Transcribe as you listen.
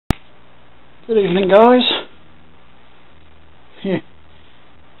Good evening, guys. Yeah,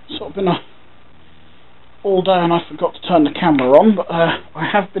 sort of been all day and I forgot to turn the camera on, but I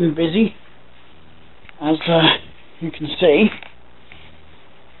have been busy, as you can see.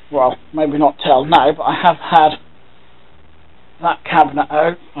 Well, maybe not tell now, but I have had that cabinet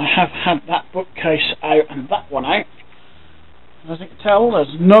out, I have had that bookcase out and that one out. As you can tell,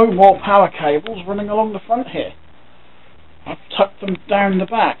 there's no more power cables running along the front here. I've tucked them down the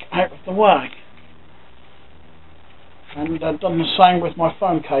back, out of the way. And I've done the same with my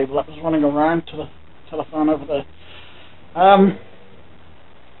phone cable that was running around to the telephone over there.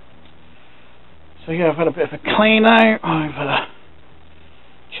 So yeah, I've had a bit of a clean out. I've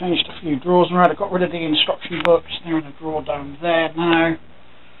changed a few drawers around. I got rid of the instruction books. They're in a drawer down there now.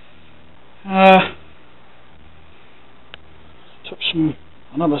 Took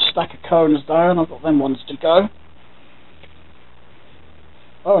another stack of cones down. I've got them ones to go.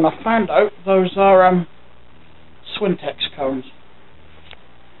 Oh, and I found out those are Swintex cones.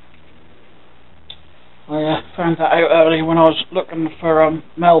 I found that out earlier when I was looking for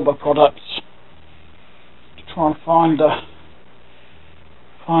Melba products to try and find a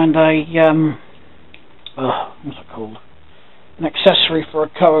what's it called? An accessory for a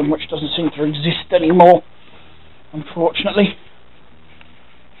cone, which doesn't seem to exist anymore, unfortunately.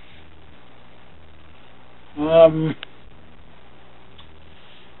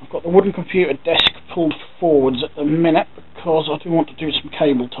 I've got the wooden computer desk pulled forwards at the minute because I do want to do some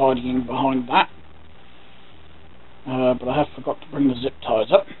cable tidying behind that. But I have forgot to bring the zip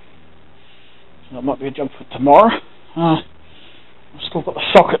ties up. So that might be a job for tomorrow. I've still got the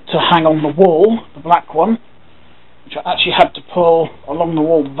socket to hang on the wall, the black one, which I actually had to pull along the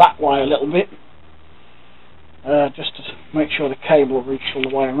wall that way a little bit, just to make sure the cable reached all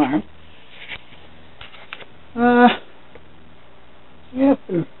the way around. Yeah, I've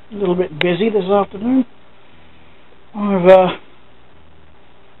been a little bit busy this afternoon. I've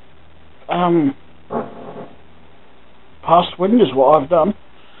passed wind is what I've done.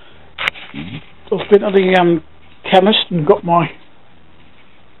 I've been to the chemist and got my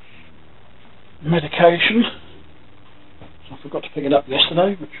medication. I forgot to pick it up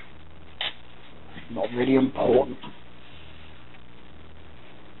yesterday, which is not really important.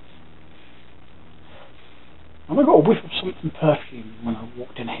 And I got a whiff of something perfume when I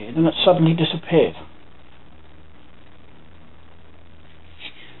walked in here, then it suddenly disappeared.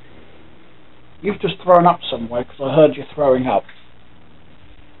 You've just thrown up somewhere because I heard you throwing up.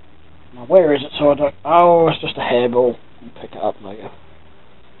 Now where is it so I don't... Oh, it's just a hairball. I'll pick it up later.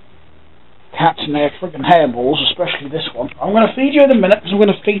 Cats and their friggin' hairballs, especially this one. I'm going to feed you in a minute because I'm going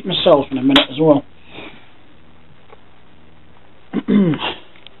to feed myself in a minute as well.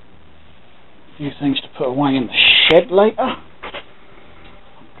 A few things to put away in the shed later.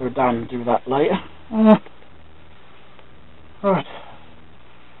 I'll go down and do that later. Right.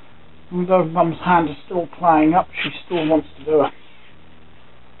 Although Mum's hand is still playing up, she still wants to do a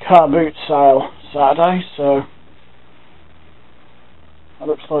car boot sale Saturday, so it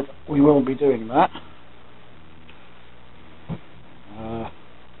looks like we will be doing that.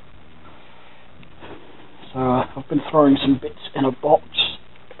 So I've been throwing some bits in a box.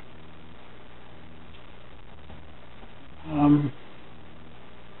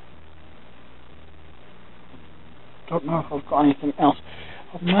 Don't know if I've got anything else.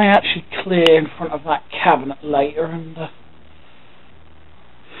 I may actually clear in front of that cabinet later and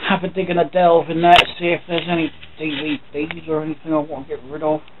have a dig and a delve in there to see if there's any DVDs or anything I want to get rid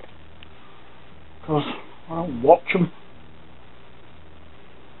of, because I don't watch them,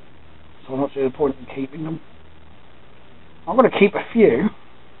 so I don't see the point in keeping them. I'm going to keep a few.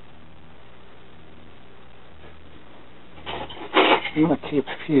 I'm going to keep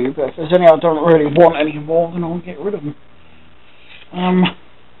a few, but if there's any I don't really want anymore, then I'll get rid of them.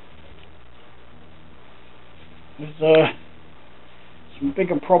 There's some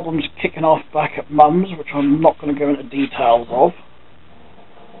bigger problems kicking off back at Mum's, which I'm not going to go into details of.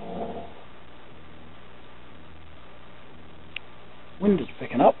 Wind is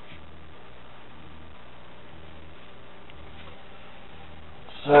picking up.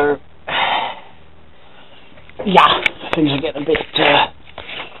 So, yeah, things are getting a bit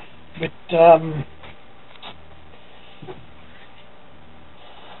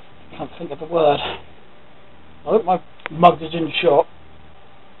can't think of the word. I hope my mug is in shot.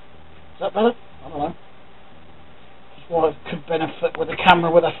 Is that better? I don't know. That's why it could benefit with a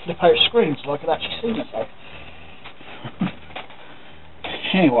camera with a flip out screen so I could actually see myself.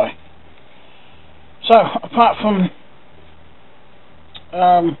 Anyway. So, apart from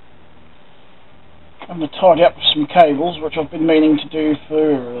I'm going to tidy up with some cables, which I've been meaning to do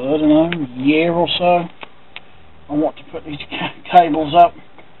for, I don't know, a year or so. I want to put these cables up.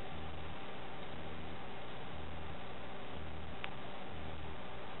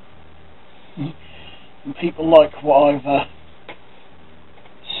 And people like what I've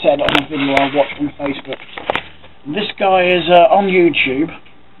said on a video I watched on Facebook. And this guy is on YouTube.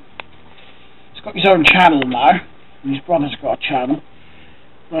 He's got his own channel now. And his brother's got a channel.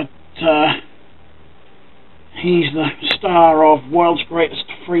 But he's the star of World's Greatest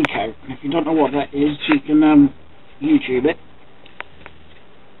Freakout. If you don't know what that is, you can YouTube it.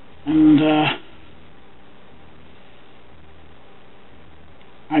 And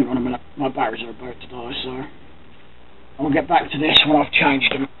hang on a minute, my batteries are about to die, so I'll get back to this when I've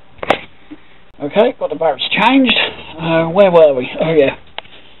changed them. Okay, got the batteries changed. Where were we? Oh yeah,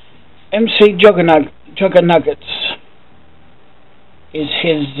 MC Juggernuggets is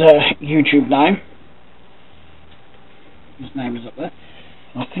his YouTube name. His name is up there.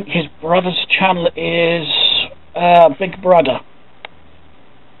 I think his brother's channel is Big Brother.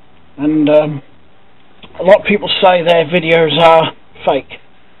 And a lot of people say their videos are fake.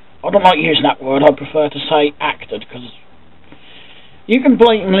 I don't like using that word. I prefer to say acted, because you can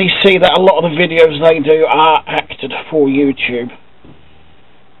blatantly see that a lot of the videos they do are acted for YouTube.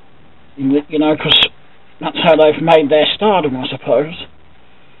 You know, because that's how they've made their stardom, I suppose.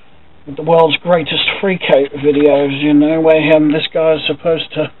 With the World's Greatest Freakout videos, you know, where this guy is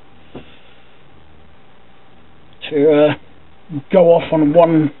supposed to go off on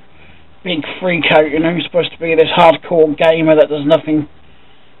one big freakout. You know, he's supposed to be this hardcore gamer that does nothing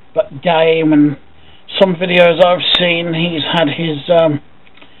but game. And some videos I've seen, he's had his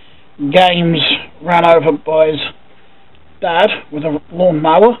games ran over by his dad with a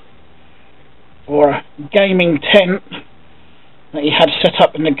lawnmower, or a gaming tent that he had set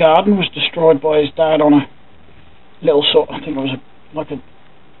up in the garden was destroyed by his dad on a little sort, I think it was like a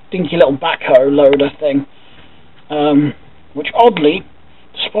dinky little backhoe loader thing, which oddly,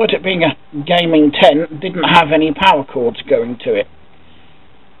 despite it being a gaming tent, didn't have any power cords going to it.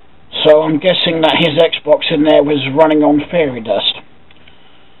 So I'm guessing that his Xbox in there was running on fairy dust.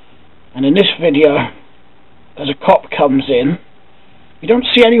 And in this video, as a cop comes in, you don't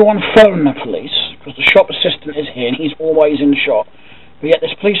see anyone phone the police, because the shop assistant is here and he's always in shot. But yet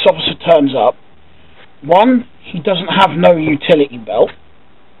this police officer turns up. One, he doesn't have no utility belt.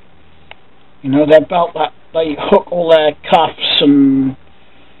 You know, their belt that they hook all their cuffs and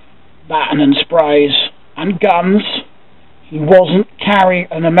baton and sprays and guns. He wasn't carrying,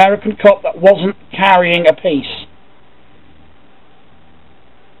 an American cop that wasn't carrying a piece.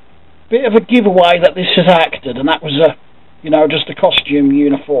 Bit of a giveaway that this is acted, and that was a, you know, just a costume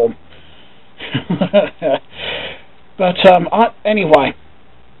uniform. But anyway,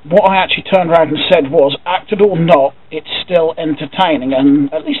 what I actually turned around and said was, acted or not, it's still entertaining,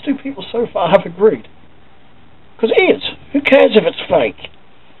 and at least two people so far have agreed. Because it is. Who cares if it's fake?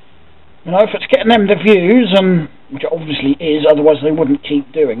 You know, if it's getting them the views, and which it obviously is, otherwise they wouldn't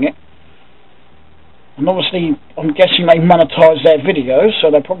keep doing it. And obviously, I'm guessing they monetize their videos, so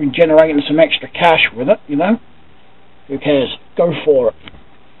they're probably generating some extra cash with it, you know? Who cares? Go for it.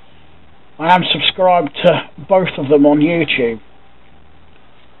 I am subscribed to both of them on YouTube.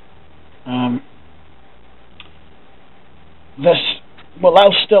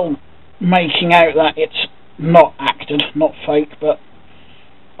 They're still making out that it's not acted, not fake, but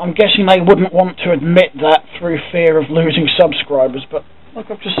I'm guessing they wouldn't want to admit that through fear of losing subscribers. But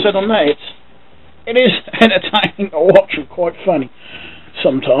like I've just said on there, it is entertaining to watch and quite funny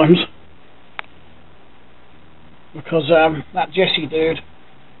sometimes. Because that Jesse dude,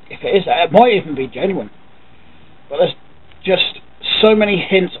 if it is that, it might even be genuine. But there's just so many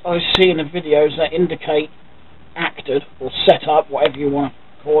hints I see in the videos that indicate acted, or set up, whatever you want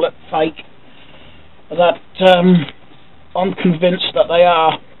to call it, fake, that I'm convinced that they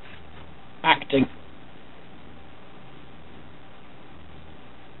are acting.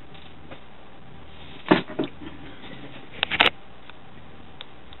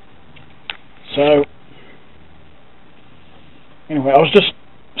 So anyway,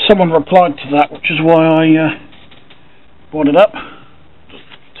 someone replied to that, which is why I brought it up. Just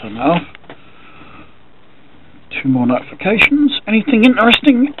turn that off. 2 more notifications. Anything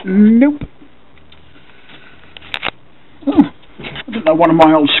interesting? Nope. Oh, I didn't know one of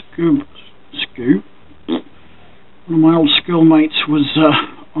my old schoolmates was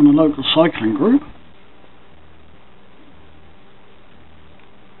on a local cycling group.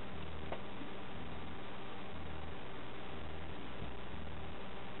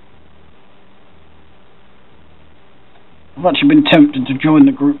 I've actually been tempted to join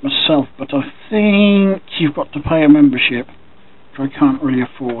the group myself, but I think you've got to pay a membership, which I can't really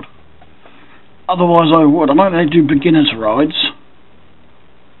afford. Otherwise I would. I know they do beginners rides.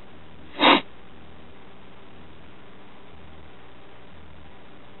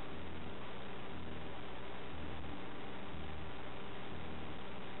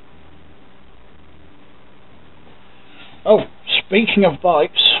 Oh, speaking of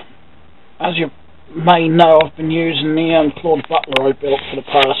bikes, as you may know, I've been using the Claude Butler I built for the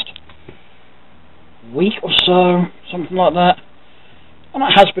past week or so, something like that, and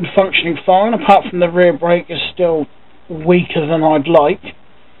it has been functioning fine, apart from the rear brake is still weaker than I'd like.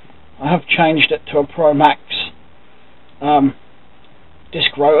 I have changed it to a Pro Max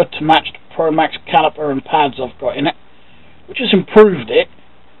disc rotor to match the Pro Max caliper and pads I've got in it, which has improved it.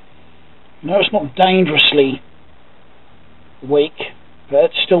 No, it's not dangerously weak, but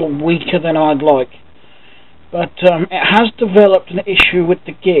it's still weaker than I'd like. But it has developed an issue with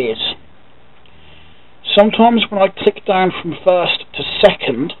the gears. Sometimes when I click down from first to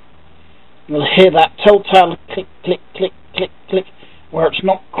second, you'll hear that telltale click, click, click, click, click, where it's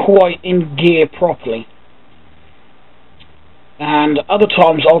not quite in gear properly. And other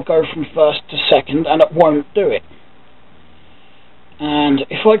times I'll go from first to second and it won't do it. And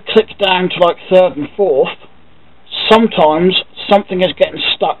if I click down to like third and fourth, sometimes something is getting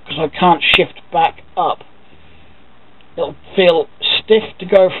stuck because I can't shift back up. It'll feel stiff to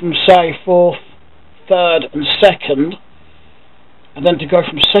go from, say, fourth, third and second, and then to go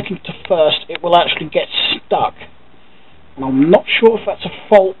from second to first it will actually get stuck. And I'm not sure if that's a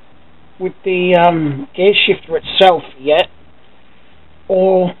fault with the gear shifter itself yet,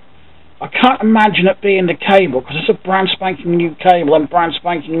 or I can't imagine it being the cable, because it's a brand spanking new cable and brand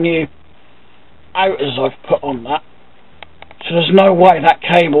spanking new outers I've put on that, so there's no way that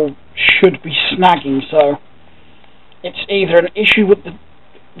cable should be snagging. So it's either an issue with the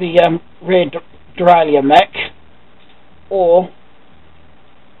rear derailleur mech, or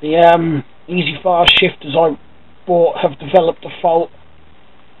the Easy Fast shifters I bought have developed a fault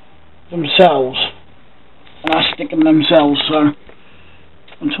themselves and are sticking themselves. So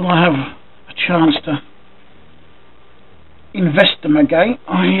until I have a chance to investigate,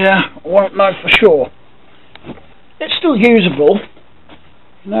 I won't know for sure. It's still usable.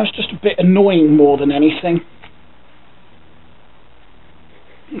 You know, it's just a bit annoying more than anything,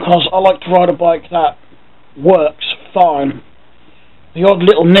 because I like to ride a bike that works fine. The odd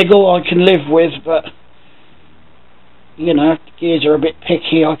little niggle I can live with, but you know, if the gears are a bit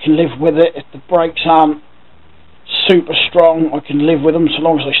picky, I can live with it. If the brakes aren't super strong, I can live with them so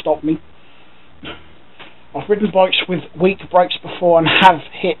long as they stop me. I've ridden bikes with weak brakes before and have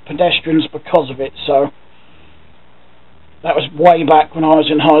hit pedestrians because of it, so that was way back when I was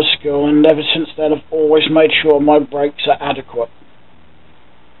in high school, and ever since then I've always made sure my brakes are adequate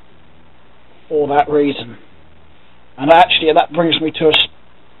for that reason. And actually that brings me to a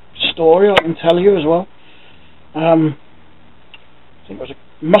story I can tell you as well. I think it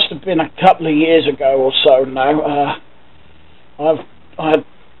must have been a couple of years ago or so now. I had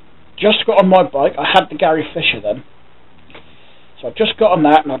just got on my bike. I had the Gary Fisher then, so I just got on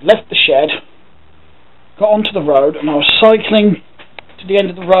that and I'd left the shed, got onto the road, and I was cycling to the end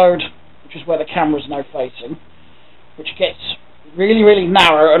of the road, which is where the camera's now facing, which gets really, really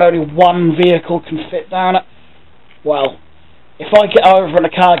narrow and only one vehicle can fit down it. Well, if I get over and a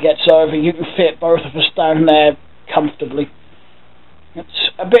car gets over, you can fit both of us down there comfortably. It's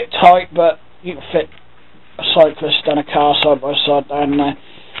a bit tight, but you can fit a cyclist and a car side by side down there.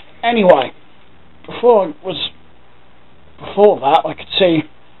 Anyway, before that I could see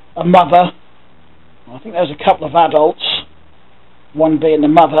a mother, I think there was a couple of adults, one being the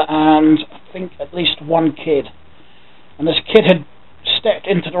mother, and I think at least one kid. And this kid had stepped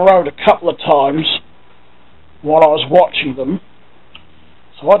into the road a couple of times while I was watching them,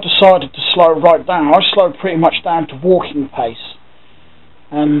 so I decided to slow right down. I slowed pretty much down to walking pace,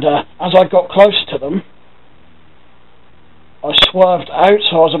 and as I got close to them I swerved out,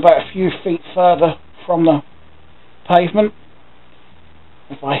 so I was about a few feet further from the pavement.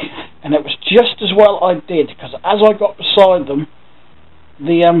 And it was just as well I did, because as I got beside them,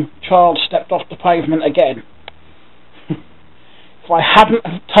 the child stepped off the pavement again. If I hadn't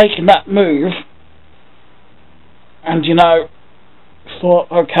have taken that move and, you know,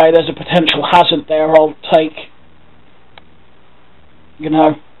 thought, okay, there's a potential hazard there, I'll take, you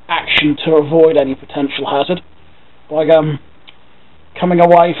know, action to avoid any potential hazard by coming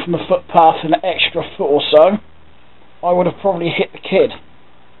away from the footpath an extra foot or so, I would have probably hit the kid.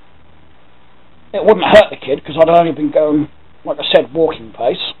 It wouldn't hurt the kid because I'd only been going, like I said, walking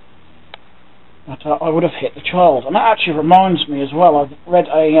pace. But I would have hit the child. And that actually reminds me as well, I've read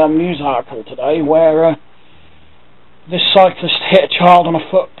a news article today where this cyclist hit a child on a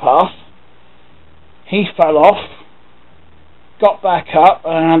footpath. He fell off, got back up,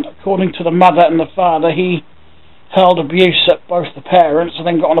 and according to the mother and the father, he hurled abuse at both the parents and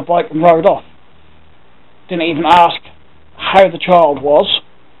then got on a bike and rode off. Didn't even ask how the child was,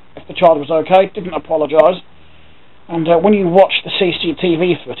 if the child was okay, didn't apologise. And when you watch the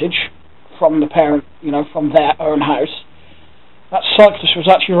CCTV footage from the parent, from their own house, that cyclist was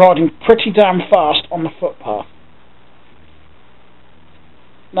actually riding pretty damn fast on the footpath.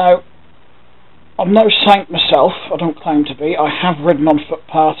 Now, I'm no saint myself, I don't claim to be. I have ridden on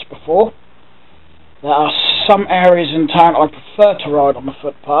footpaths before. There are some areas in town I prefer to ride on the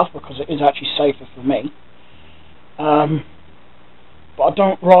footpath because it is actually safer for me. But I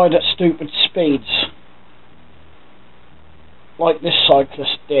don't ride at stupid speeds like this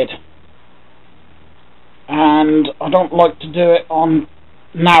cyclist did. And I don't like to do it on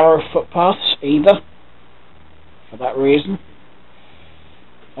narrow footpaths either, for that reason.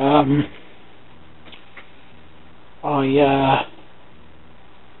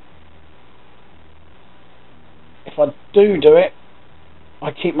 If I do it,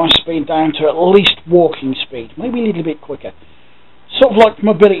 I keep my speed down to at least walking speed, maybe a little bit quicker. Sort of like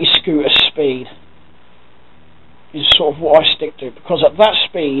mobility scooter speed is sort of what I stick to, because at that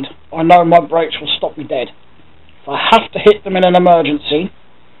speed I know my brakes will stop me dead. If I have to hit them in an emergency,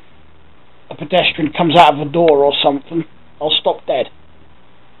 a pedestrian comes out of a door or something, I'll stop dead.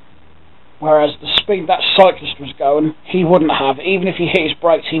 Whereas the speed that cyclist was going, he wouldn't have. Even if he hit his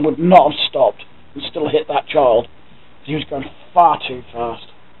brakes, he would not have stopped and still hit that child. He was going far too fast.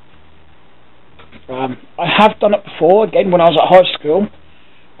 I have done it before, again when I was at high school.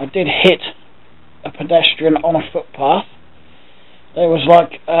 I did hit a pedestrian on a footpath. There was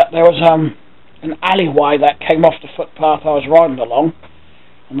an alleyway that came off the footpath I was riding along,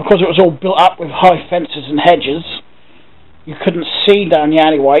 and because it was all built up with high fences and hedges, you couldn't see down the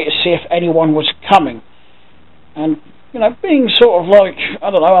alleyway to see if anyone was coming. And being sort of like,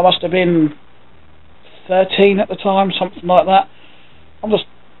 I don't know, I must have been 13 at the time, something like that. I'm just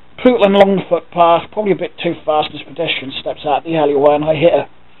pootling along the footpath, probably a bit too fast, and this pedestrian steps out the alleyway and I hit her.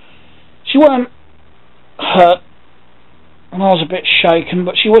 She weren't hurt, and I was a bit shaken,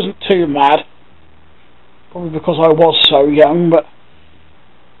 but she wasn't too mad. Probably because I was so young, but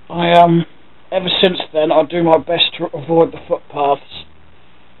ever since then I do my best to avoid the footpaths.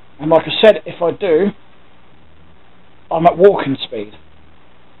 And like I said, if I do, I'm at walking speed.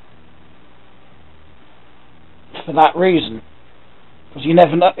 For that reason. Because you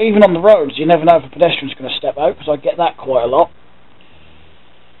never know, even on the roads, you never know if a pedestrian's going to step out, because I get that quite a lot.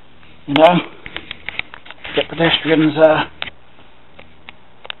 Get pedestrians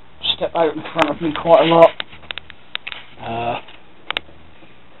step out in front of me quite a lot.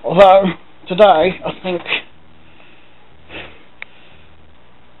 Although, today, I think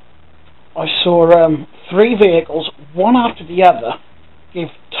I saw 3 vehicles, one after the other, give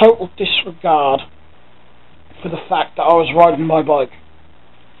total disregard for the fact that I was riding my bike.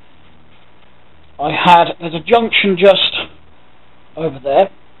 There's a junction just over there,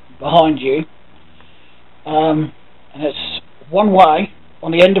 behind you, and it's one way,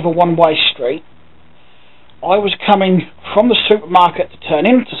 on the end of a one-way street. I was coming from the supermarket to turn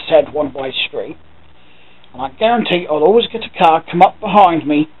into said one-way street, and I guarantee I'll always get a car come up behind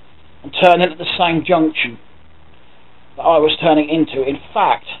me and turn into the same junction that I was turning into. In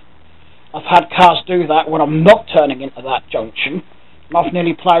fact, I've had cars do that when I'm not turning into that junction, and I've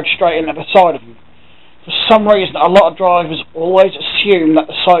nearly ploughed straight into the side of them. For some reason, a lot of drivers always assume that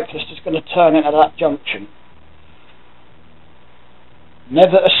the cyclist is going to turn into that junction.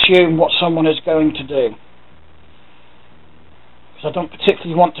 Never assume what someone is going to do. Because I don't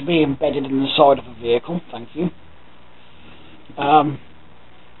particularly want to be embedded in the side of a vehicle, thank you.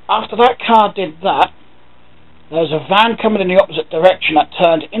 After that car did that, there was a van coming in the opposite direction that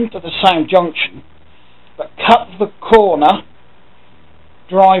turned into the same junction, but cut the corner,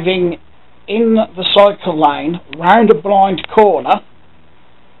 driving in the cycle lane, round a blind corner,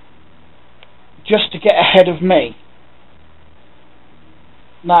 just to get ahead of me.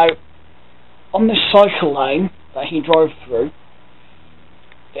 Now, on this cycle lane that he drove through,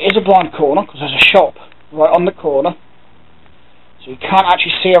 there is a blind corner, because there's a shop right on the corner, so you can't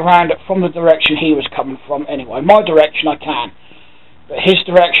actually see around it from the direction he was coming from anyway. My direction I can, but his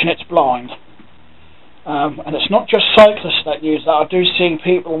direction it's blind. And it's not just cyclists that use that. I do see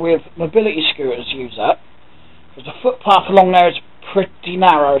people with mobility scooters use that, because the footpath along there is pretty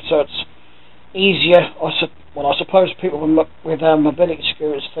narrow, so it's easier. I suppose people with mobility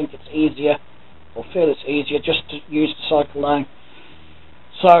scooters think it's easier or feel it's easier just to use the cycle lane.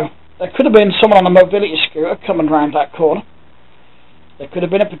 So there could have been someone on a mobility scooter coming round that corner. There could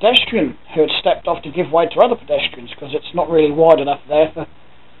have been a pedestrian who had stepped off to give way to other pedestrians, because it's not really wide enough there for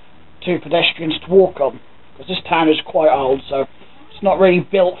two pedestrians to walk on, because this town is quite old, so it's not really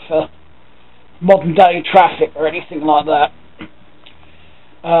built for modern day traffic or anything like that.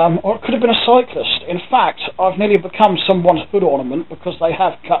 Or it could have been a cyclist. In fact, I've nearly become someone's hood ornament because they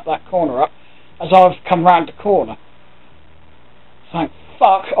have cut that corner up as I've come round the corner. Thank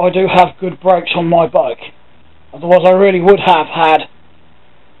fuck I do have good brakes on my bike. Otherwise I really would have had,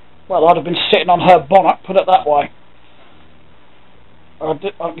 well, I'd have been sitting on her bonnet, put it that way.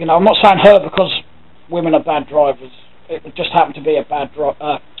 You know, I'm not saying her because women are bad drivers. It just happened to be a bad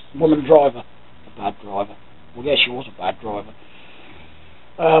woman driver. A bad driver. Well, yeah, she was a bad driver.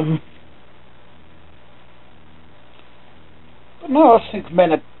 But no, I think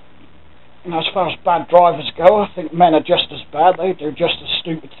men are, you know, as far as bad drivers go, I think men are just as bad. They do just as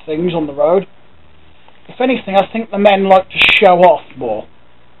stupid things on the road. If anything, I think the men like to show off more.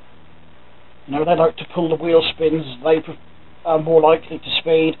 You know, they like to pull the wheel spins. They are more likely to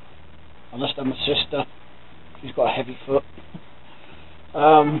speed, unless they're my sister. She's got a heavy foot.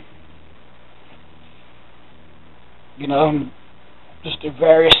 You know, just do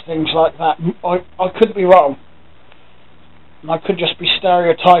various things like that. I could be wrong. And I could just be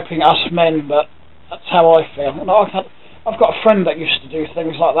stereotyping us men, but that's how I feel. And I've got a friend that used to do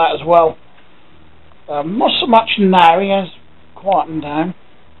things like that as well. Not so much now, he has quietened down.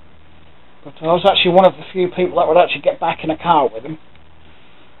 But I was actually one of the few people that would actually get back in a car with him.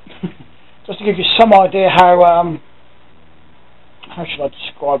 Just to give you some idea how should I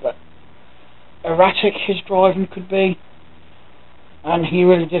describe it? Erratic his driving could be. And he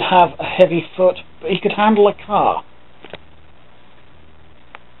really did have a heavy foot, but he could handle a car.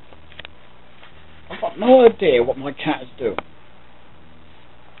 I've got no idea what my cat is doing.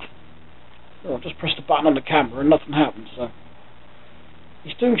 Oh, I've just pressed a button on the camera and nothing happened, so...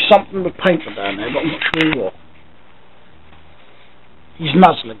 He's doing something with paper down there, but I'm not sure what. He's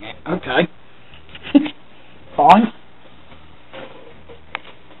nuzzling it, okay. Fine.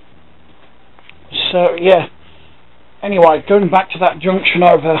 So, yeah. Anyway, going back to that junction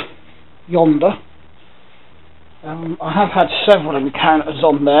over yonder, I have had several encounters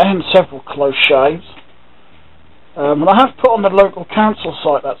on there and several close shaves. And I have put on the local council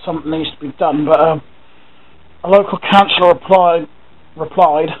site that something needs to be done, but a local councillor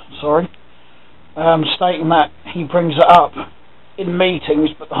replied, stating that he brings it up in meetings,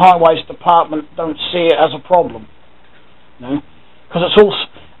 but the highways department don't see it as a problem. You know? Because it's all,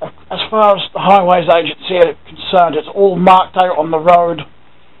 as far as the highways agency are concerned, it's all marked out on the road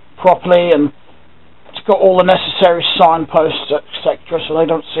properly, and it's got all the necessary signposts, etc., so they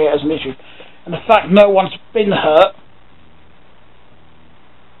don't see it as an issue. And the fact no one's been hurt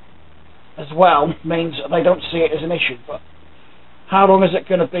as well means that they don't see it as an issue. But how long is it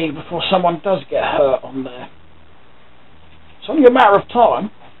going to be before someone does get hurt on there? It's only a matter of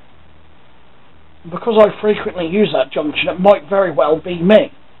time. Because I frequently use that junction, it might very well be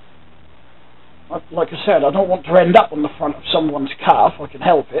me. Like I said, I don't want to end up on the front of someone's car if I can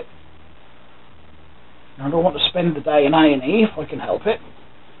help it. I don't want to spend the day in A&E if I can help it.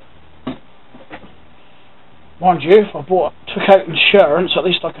 Mind you, if I took out insurance, at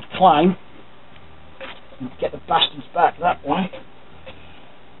least I could claim and get the bastards back that way.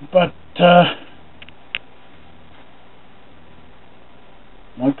 But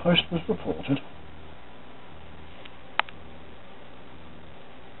my post was reported.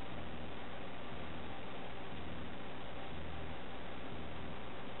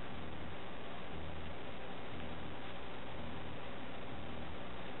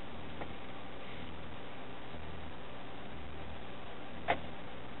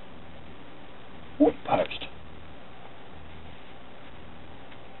 What post?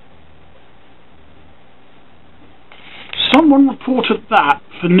 Someone reported that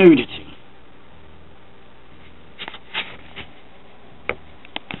for nudity.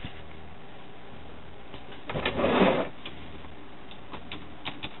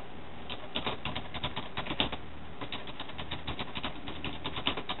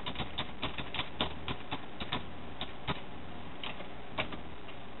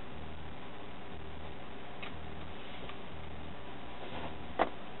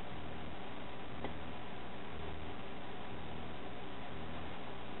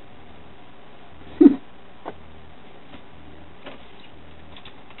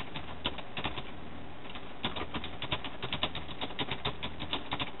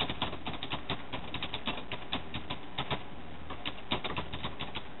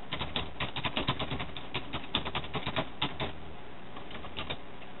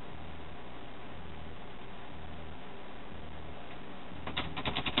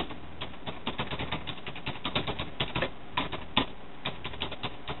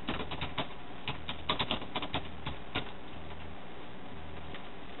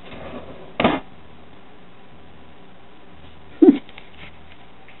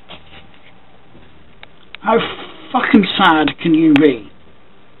 How fucking sad can you be?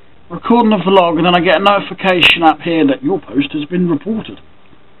 Recording a vlog and then I get a notification up here that your post has been reported.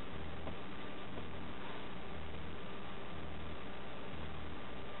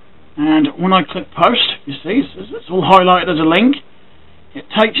 And when I click post, you see, it's all highlighted as a link. It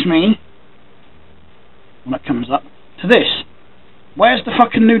takes me, when it comes up, to this. Where's the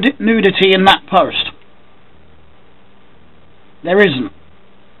fucking nudity in that post? There isn't.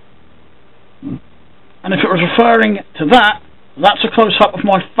 And if it was referring to that, that's a close-up of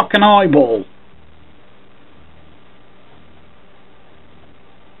my fucking eyeball.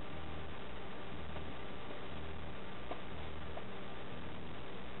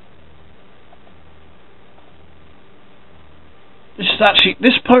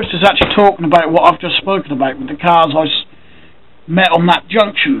 This post is actually talking about what I've just spoken about with the cars I met on that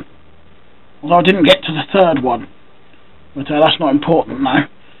junction. Although I didn't get to the third one. But that's not important now.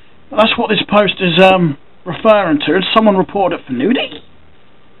 But that's what this post is referring to. Did someone report it for nudity?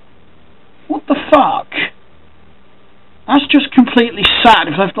 What the fuck? That's just completely sad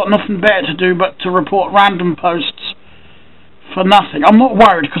if they've got nothing better to do but to report random posts for nothing. I'm not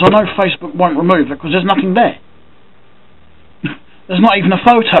worried because I know Facebook won't remove it because there's nothing there. There's not even a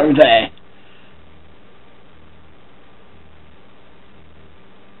photo there.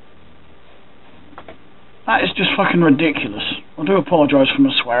 That is just fucking ridiculous. I do apologise for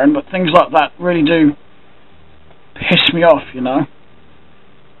my swearing, but things like that really do piss me off, you know.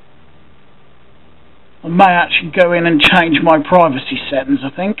 I may actually go in and change my privacy settings,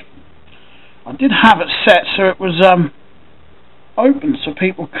 I think. I did have it set so it was open so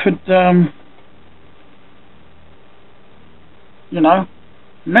people could you know,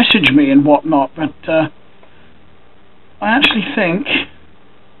 message me and whatnot, but I actually think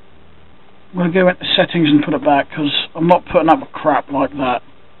I'm going to go into settings and put it back because I'm not putting up with crap like that.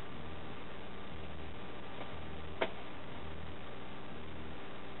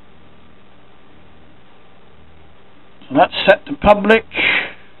 So that's set to public.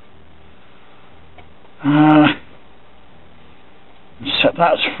 Set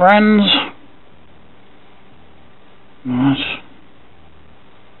that as friends. Right.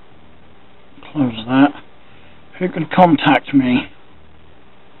 Close that. Who can contact me?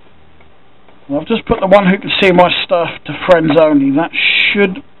 Well, I've just put the one who can see my stuff to friends only. That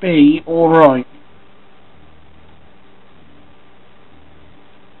should be alright.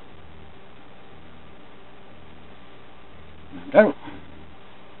 There we go.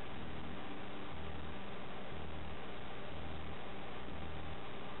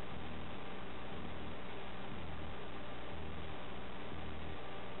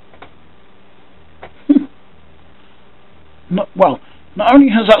 Not only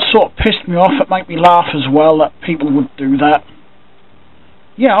has that sort of pissed me off, it made me laugh as well that people would do that.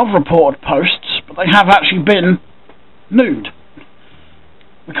 Yeah, I've reported posts, but they have actually been nude.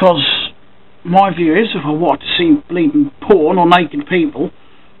 Because my view is, if I want to see bleeding porn or naked people,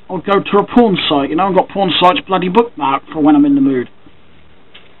 I'll go to a porn site. You know, I've got porn sites bloody bookmarked for when I'm in the mood.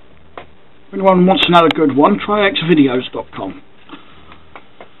 If anyone wants to know a good one, try xvideos.com.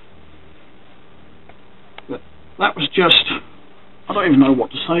 But that was just... I don't even know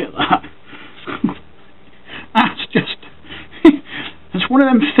what to say at that. That's just... it's one of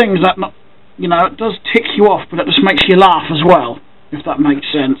them things that, not, you know, it does tick you off, but it just makes you laugh as well, if that makes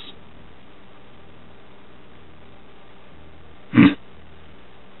sense.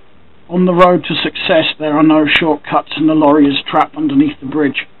 On the road to success, there are no shortcuts and the lorry is trapped underneath the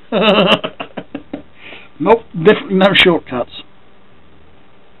bridge. Nope, definitely no shortcuts.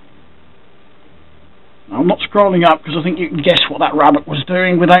 I'm not scrolling up because I think you can guess what that rabbit was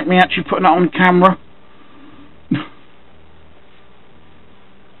doing without me actually putting it on camera.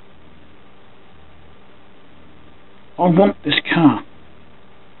 I want this car,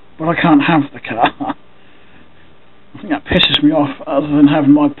 but I can't have the car. I think that pisses me off other than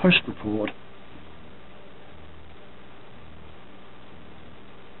having my post report.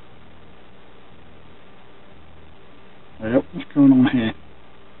 Yep, what's going on here?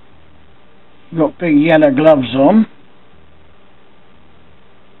 Got big yellow gloves on.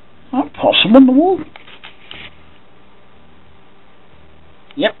 That possum on the wall?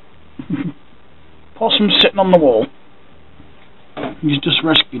 Yep. Possum sitting on the wall. He's just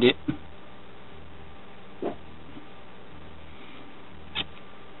rescued it.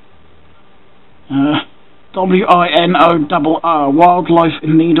 WINORR, Wildlife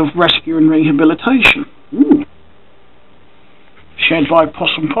in Need of Rescue and Rehabilitation. Ooh. Shared by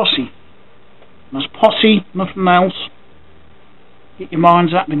Possum Posse. That's posse, nothing else. Get your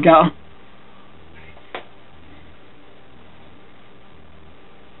minds out the gutter.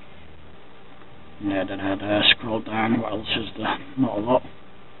 Yeah, then I'd scroll down. What else is there? Not a lot.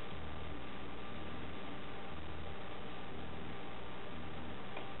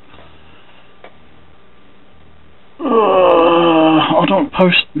 I don't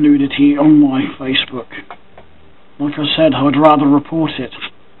post nudity on my Facebook. Like I said, I'd rather report it,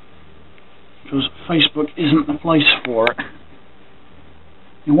 because Facebook isn't the place for it.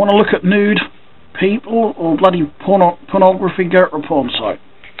 You want to look at nude people or bloody pornography, go to a porn site.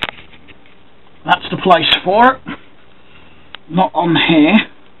 That's the place for it. Not on here.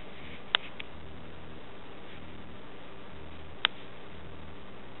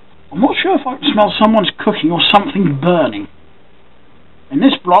 I'm not sure if I can smell someone's cooking or something burning. In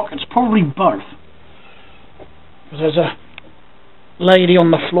this block, it's probably both. Because there's a lady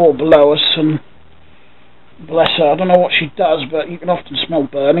on the floor below us, and bless her, I don't know what she does, but you can often smell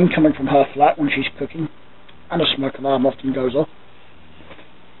burning coming from her flat when she's cooking. And a smoke alarm often goes off.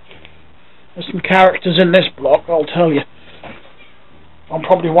 There's some characters in this block, I'll tell you. I'm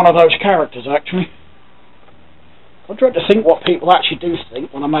probably one of those characters, actually. I dread to think what people actually do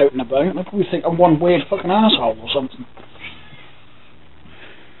think when I'm out and about. They probably think I'm one weird fucking asshole or something.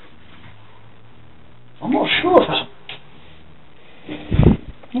 I'm not sure if that's...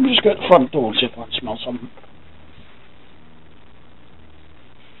 Let me just go to the front door and see if I can smell something.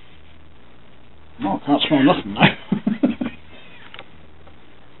 No, I can't smell nothing now.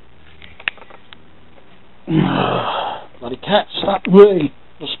 Bloody cats, that way.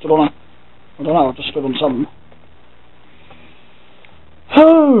 Just stood on a... I don't know, I just stood on something.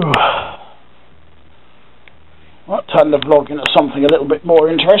 I'll turn the vlog into something a little bit more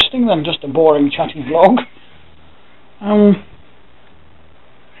interesting than just a boring chatty vlog.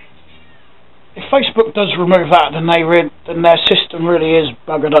 If Facebook does remove that, then their system really is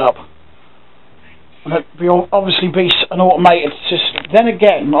buggered up. And it'll obviously be an automated system. Then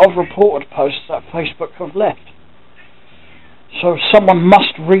again, I've reported posts that Facebook have left. So someone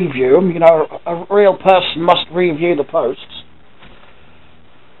must review them, you know, a real person must review the posts.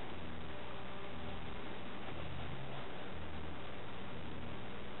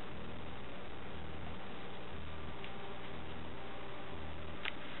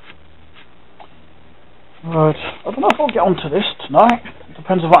 Right, I don't know if I'll get onto this tonight. It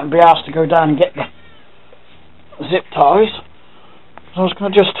depends if I can be asked to go down and get the zip ties. So I was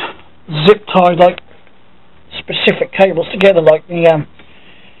going to just zip tie like specific cables together, like the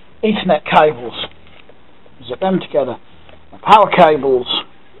Ethernet cables. Zip them together. The power cables,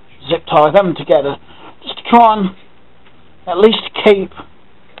 zip tie them together. Just to try and at least keep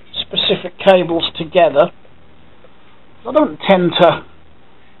specific cables together. I don't tend to,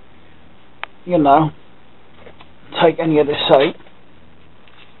 you know, take any of this out.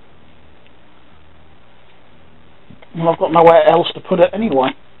 Well, I've got nowhere else to put it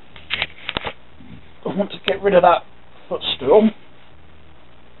anyway. I want to get rid of that footstool.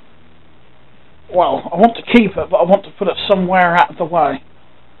 Well, I want to keep it, but I want to put it somewhere out of the way.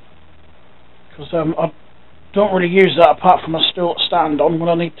 Because I don't really use that apart from a stool to stand on when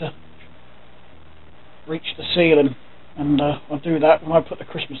I need to reach the ceiling. And I do that when I put the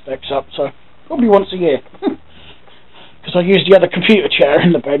Christmas decks up, so probably once a year. Because I use the other computer chair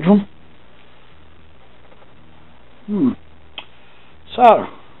in the bedroom. So,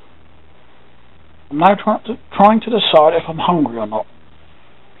 I'm now trying to decide if I'm hungry or not.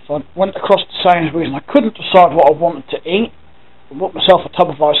 So I went across to Sainsbury's and I couldn't decide what I wanted to eat. I bought myself a tub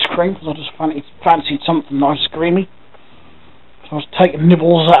of ice cream because I just fancied something ice creamy. So I was taking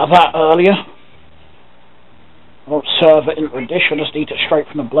nibbles out of that earlier. I don't serve it into a dish, I just eat it straight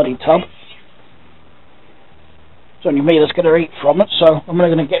from the bloody tub. It's only me that's going to eat from it, so I'm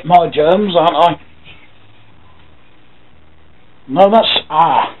only going to get my germs, aren't I? No, that's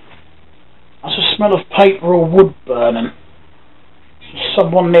a smell of paper or wood burning.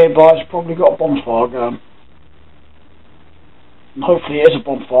 Someone nearby has probably got a bonfire going. And hopefully it is a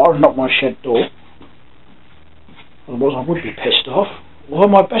bonfire and not my shed door. Otherwise I would be pissed off. Although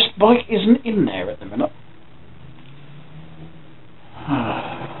my best bike isn't in there at the minute.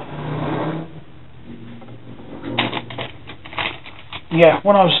 Yeah,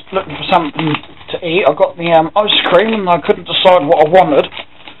 when I was looking for something to eat, I got the ice cream and I couldn't decide what I wanted.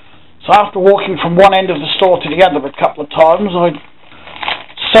 So after walking from one end of the store to the other a couple of times, I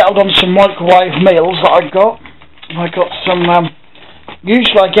settled on some microwave meals that I got. I got some,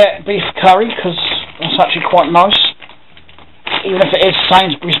 usually I get beef curry because that's actually quite nice. Even if it is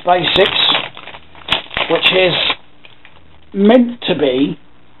Sainsbury's Basics, which is meant to be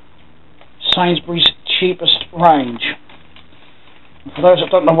Sainsbury's cheapest range. For those that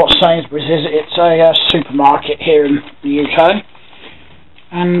don't know what Sainsbury's is, it's a supermarket here in the UK,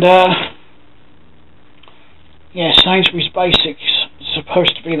 and yeah, Sainsbury's Basics is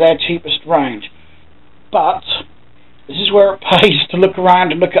supposed to be their cheapest range, but this is where it pays to look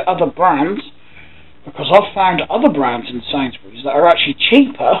around and look at other brands, because I've found other brands in Sainsbury's that are actually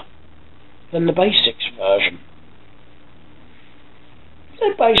cheaper than the Basics version.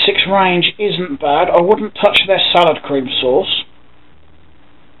 Their Basics range isn't bad. I wouldn't touch their salad cream sauce.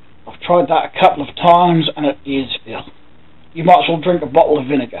 I've tried that a couple of times and it is ill. You might as well drink a bottle of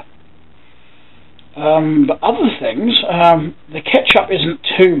vinegar. But other things, the ketchup isn't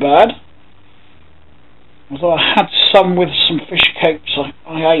too bad. Although I had some with some fish cakes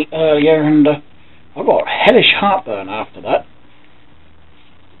I ate earlier, and I got hellish heartburn after that.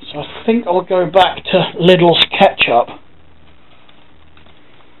 So I think I'll go back to Lidl's ketchup.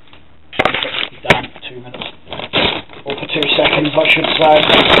 Down for 2 minutes. Or for 2 seconds, I should say.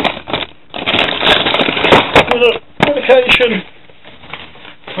 Medication.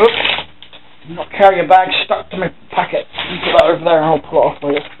 Oops. Not carry a bag stuck to my packet. You put that over there and I'll pull it off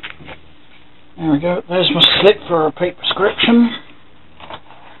for you. There we go. There's my slip for a repeat prescription.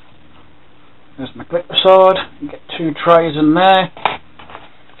 There's my glycoside. You get 2 trays in there.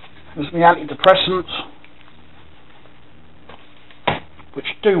 There's my antidepressants, which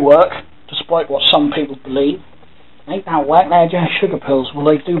do work, despite what some people believe. They don't work, they're just sugar pills. Well,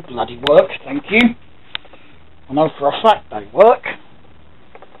 they do bloody work, thank you. I know for a fact they work.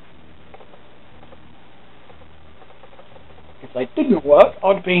 If they didn't work,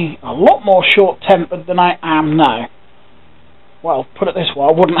 I'd be a lot more short-tempered than I am now. Well, put it this way,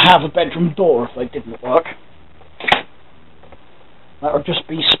 I wouldn't have a bedroom door if they didn't work. That would just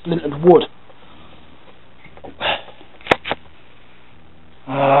be splintered wood.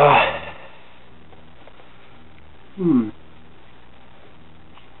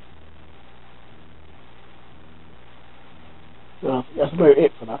 Well, that's about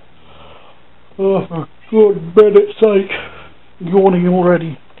it for that. Oh, for good Bennett's sake. Yawning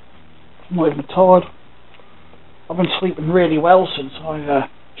already. I'm not even tired. I've been sleeping really well since I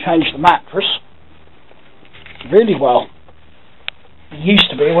changed the mattress. Really well. It used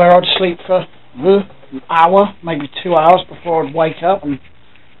to be where I'd sleep for an hour, maybe 2 hours before I'd wake up, and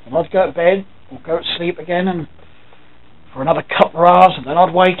I'd go to bed or go to sleep again, and for another couple of hours, and then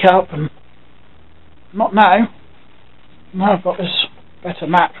I'd wake up, and not now. Now I've got this better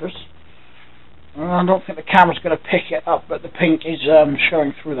mattress. I don't think the camera's going to pick it up, but the pink is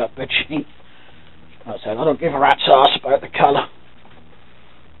showing through that bedsheet. Like I said, I don't give a rat's arse about the colour.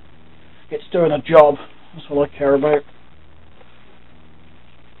 It's doing a job. That's all I care about.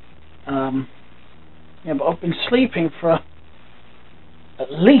 Yeah, but I've been sleeping for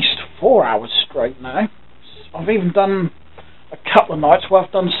at least 4 hours straight now. I've even done a couple of nights where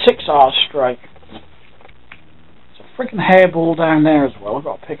I've done 6 hours straight. There's a freaking hairball down there as well I've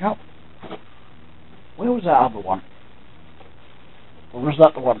got to pick up. Where was that other one? Or was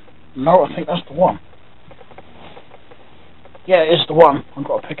that the one? No, I think that's the one. Yeah, it is the one I've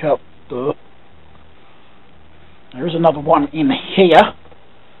got to pick up. Duh. There is another one in here,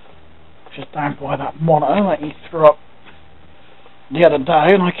 which is down by that monitor that he threw up the other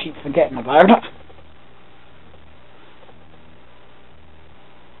day, and I keep forgetting about it.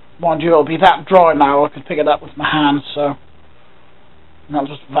 Mind you, it'll be that dry now I can pick it up with my hands, so not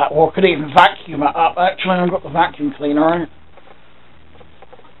just that, or I could even vacuum it up. Actually, I've got the vacuum cleaner on it.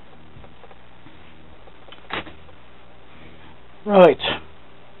 Right.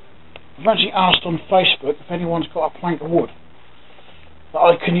 I've actually asked on Facebook if anyone's got a plank of wood that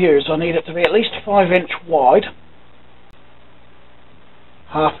I can use. I need it to be at least 5 inch wide,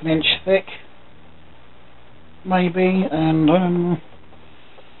 half an inch thick, maybe, and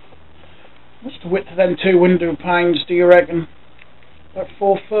what's the width of them 2 window panes, do you reckon? About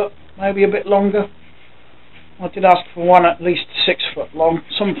 4 foot, maybe a bit longer. I did ask for one at least 6 foot long,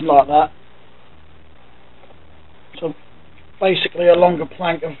 something like that. So basically a longer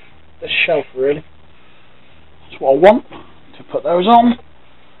plank of this shelf, really. That's what I want, to put those on.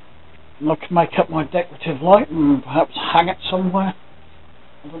 And I can make up my decorative light and perhaps hang it somewhere.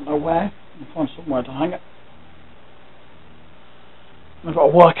 I don't know where. I'll find somewhere to hang it. I've got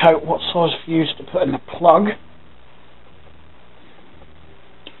to work out what size fuse to put in the plug.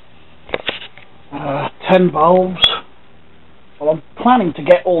 10 bulbs. Well, I'm planning to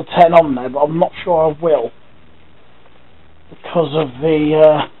get all 10 on there, but I'm not sure I will, because of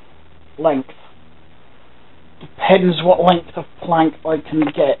the length. Depends what length of plank I can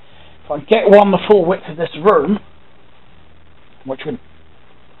get. If I get one the full width of this room, which would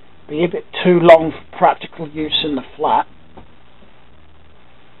be a bit too long for practical use in the flat,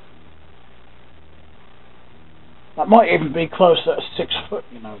 that might even be closer to 6 foot,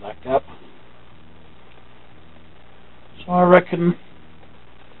 you know, that gap. So I reckon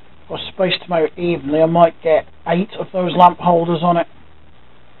if I space them out evenly, I might get 8 of those lamp holders on it.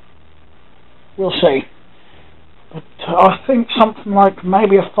 We'll see. But I think something like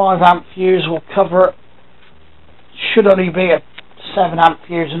maybe a 5 amp fuse will cover it. Should only be a 7 amp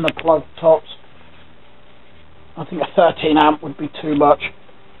fuse in the plug tops. I think a 13 amp would be too much.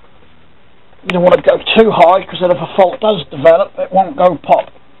 You don't want to go too high, because then if a fault does develop, it won't go pop.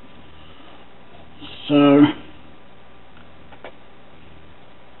 So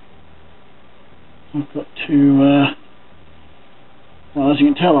I've got to, well, as you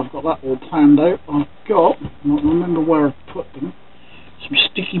can tell, I've got that all planned out. I've got, I don't remember where I've put them, some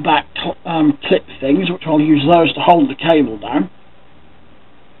sticky back clip things, which I'll use those to hold the cable down.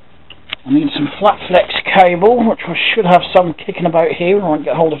 I need some flat flex cable, which I should have some kicking about here, and I won't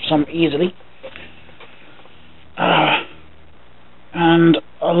get hold of some easily. And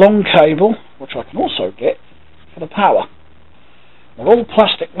a long cable, which I can also get for the power. They're all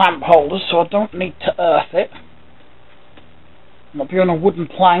plastic lamp holders, so I don't need to earth it. I'll be on a wooden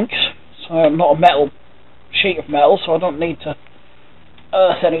plank, so not a metal sheet of metal, so I don't need to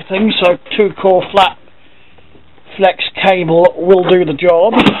earth anything. So 2-core flat flex cable will do the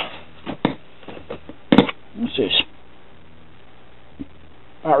job. What's this?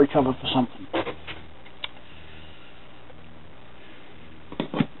 Battery cover for something.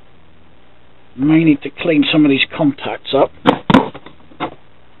 May need to clean some of these contacts up.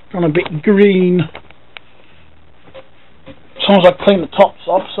 Gone a bit green. As long as I clean the tops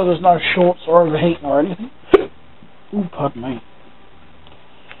off so there's no shorts or overheating or anything. Ooh, pardon me.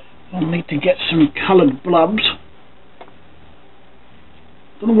 I'll need to get some coloured blubs.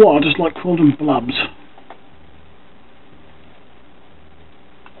 Don't know why, I just like calling them blubs.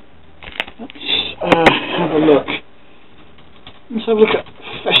 Let's have a look. Let's have a look at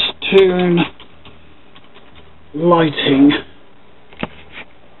Festoon lighting.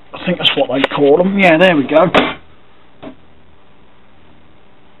 I think that's what they call them. Yeah, there we go.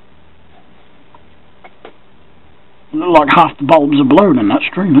 Look like half the bulbs are blown in that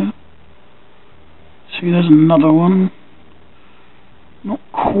string there. See, there's another one. Not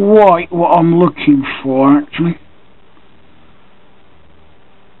quite what I'm looking for, actually.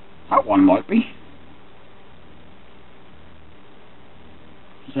 That one might be.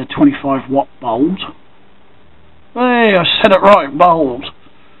 They're 25 watt bulbs. Hey, I said it right, bulbs.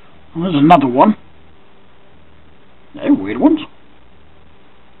 And there's another one. They're weird ones.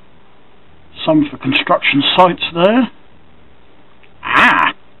 Some for construction sites there.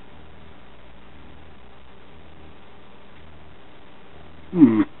 Ah!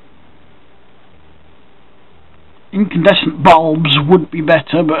 Incandescent bulbs would be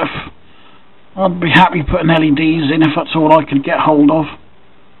better, but if I'd be happy putting LEDs in if that's all I could get hold of.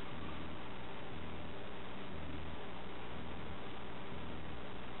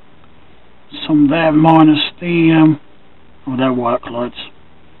 Some there minus the, oh, they're work lights.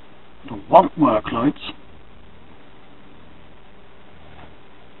 I don't want work lights.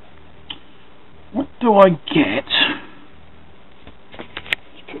 What do I get?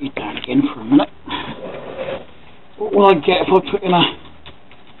 Let's put you down again for a minute. What will I get if I put in a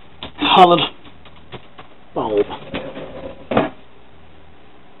coloured bulb?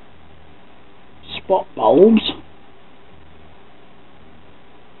 Spot bulbs.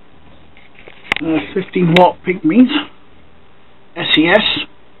 15 watt pygmies. SES,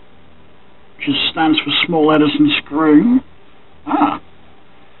 which stands for Small Edison Screw. Ah.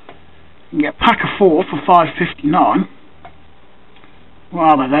 You can get a pack of 4 for $5.59. What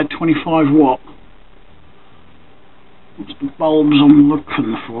are they? They're 25 watt. What's the bulbs I'm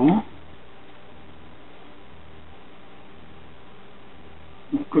looking for?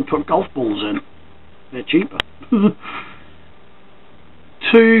 Could put golf balls in. They're cheaper.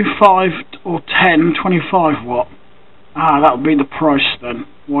 2, 5 or 10, 25 watt. Ah, that'll be the price then.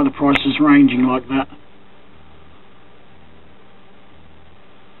 Why the price is ranging like that.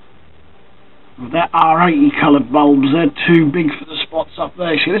 Well, they're R80 coloured bulbs. They're too big for the spots up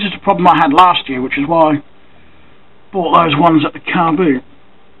there. See, this is the problem I had last year, which is why I bought those ones at the car boot.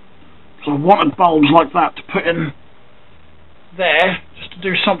 Because I wanted bulbs like that to put in there, just to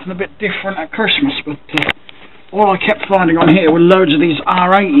do something a bit different at Christmas. But all I kept finding on here were loads of these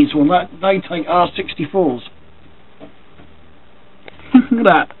R80s. Well, they take R64s. Look at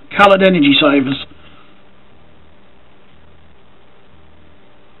that, coloured energy savers.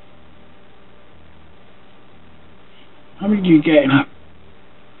 How many do you get in it?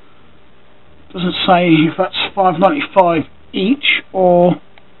 Doesn't say if that's $5.95 each or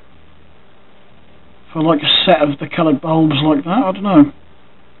for like a set of the coloured bulbs like that. I don't know.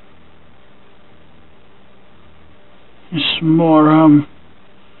 some more,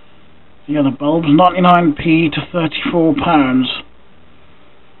 the other bulbs, 99p to £34.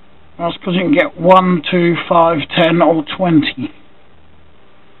 That's because you can get 1, 2, 5, 10 or 20.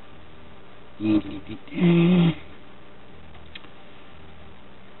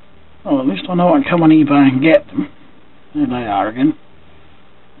 Well, at least I know I can come on eBay and get them. There they are again.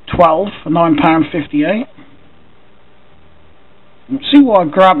 12 for £9.58. You can see why I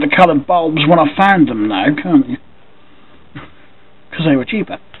grabbed the coloured bulbs when I found them now, can't you? Because they were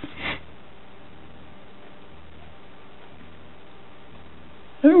cheaper.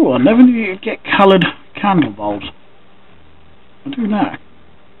 Oh, I never knew you could get coloured candle bulbs. I do now.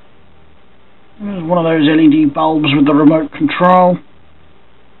 There's one of those LED bulbs with the remote control.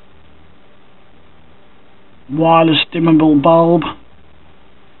 Wireless dimmable bulb.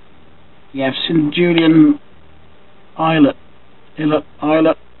 You have St. Julian Eyelet.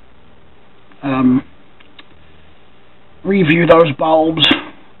 Review those bulbs.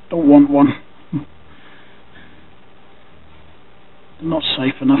 Don't want one. They're not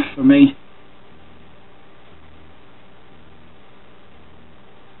safe enough for me.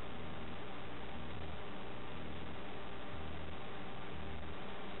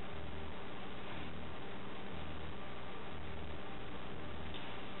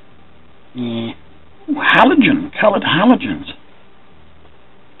 Yeah. Ooh, halogen, coloured halogens.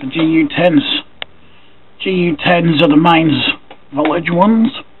 The GU10s. GU10s are the mains voltage ones.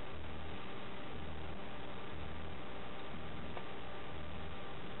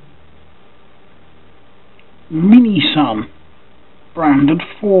 Mini Sun branded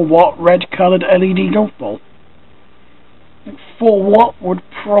 4-watt red coloured LED golf ball. 4-watt would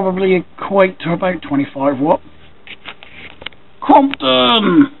probably equate to about 25-watt.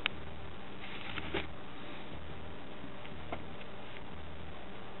 Crompton!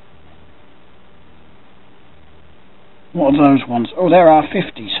 What are those ones? Oh, there are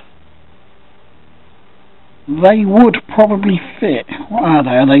 50s. They would probably fit. What are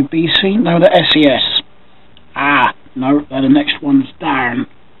they? Are they BC? No, they're SES. Ah, no, they're the next ones down.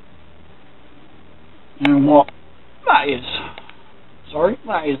 And what that is. Sorry,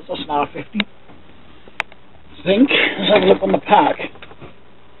 that's an R50. I think. Let's have a look on the pack.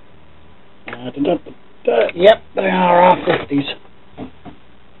 Yep, they are R50s.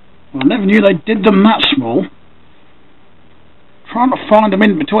 Well, I never knew they did them that small. Trying to find them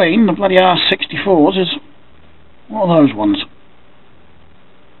in between the bloody R64s is... What are those ones?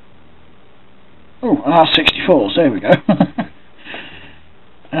 Oh, R64s, there we go.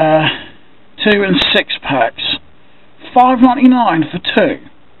 2 and 6 packs. $5.99 for 2.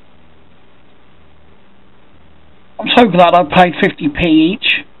 I'm so glad I paid 50p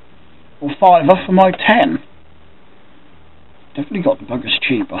each, or £5 for my 10. Definitely got the buggers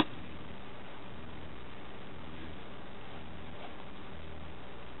cheaper.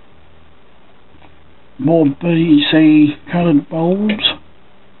 More BC coloured bulbs.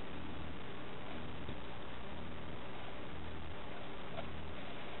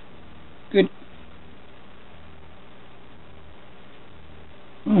 Good.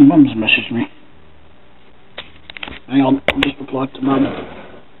 Oh, Mum's messaged me. Hang on, I'll just reply to Mum.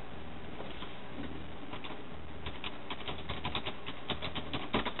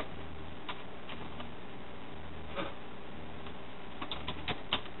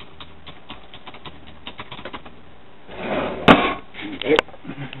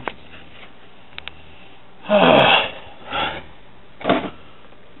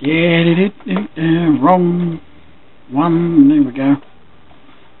 Wrong one. There we go.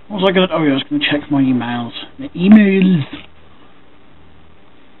 What was I going to... Oh, yeah, I was going to check my emails. The emails.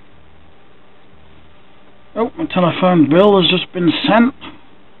 Oh, my telephone bill has just been sent.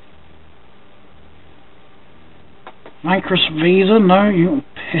 Mancrus Visa. No, you can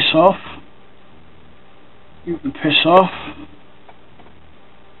piss off. You can piss off.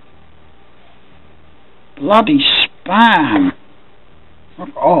 Bloody spam.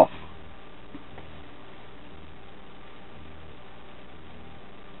 Fuck off.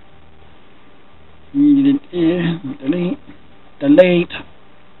 Delete.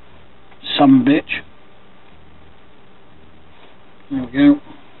 Some bitch. There we go.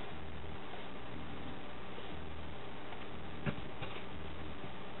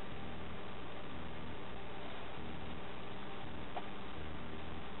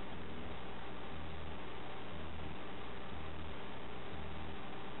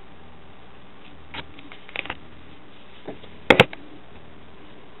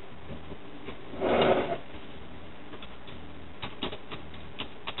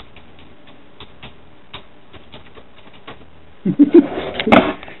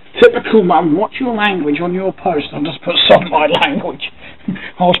 cool, Mum, what's your language on your post? I just put some my language.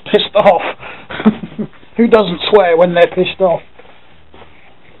 I was pissed off. Who doesn't swear when they're pissed off?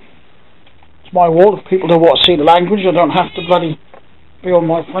 It's my wall. If people don't want to see the language, I don't have to bloody be on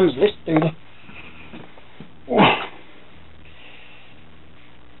my friends list, do they?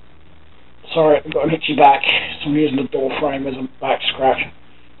 Sorry, I've got an itchy back. So I'm using the door frame as a back scratch.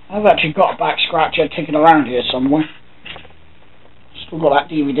 I've actually got a back scratcher kicking around here somewhere. Still got that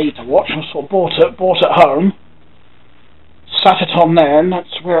DVD to watch. I sort of bought it home, sat it on there, and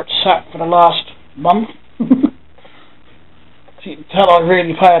that's where it's sat for the last month. So you can tell I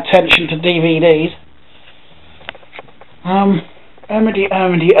really pay attention to DVDs.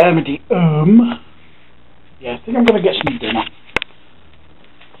 Yeah, I think I'm going to get some dinner.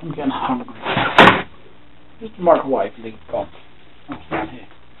 I'm getting hungry. Just the microwave lead gone. Oh, it's down here.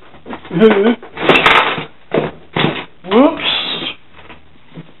 Whoops!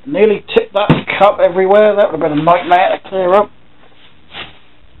 Nearly tipped that cup everywhere. That would have been a nightmare to clear up.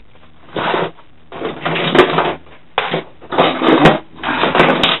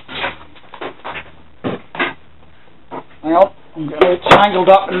 Hang on, I'm getting all tangled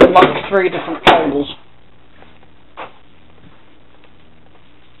up in like 3 different cables.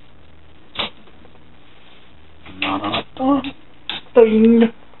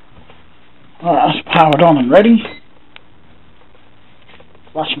 Ding. Alright, that's powered on and ready.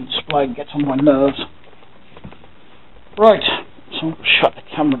 Flashing display gets on my nerves. Right, so I'm going to shut the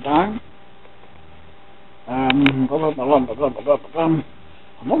camera down. I'm not going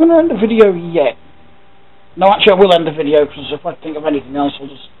to end the video yet. No, actually I will end the video, because if I think of anything else I'll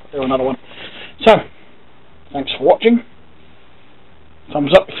just do another one. So, thanks for watching.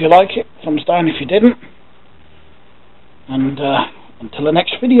 Thumbs up if you like it, thumbs down if you didn't. And until the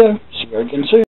next video, see you again soon.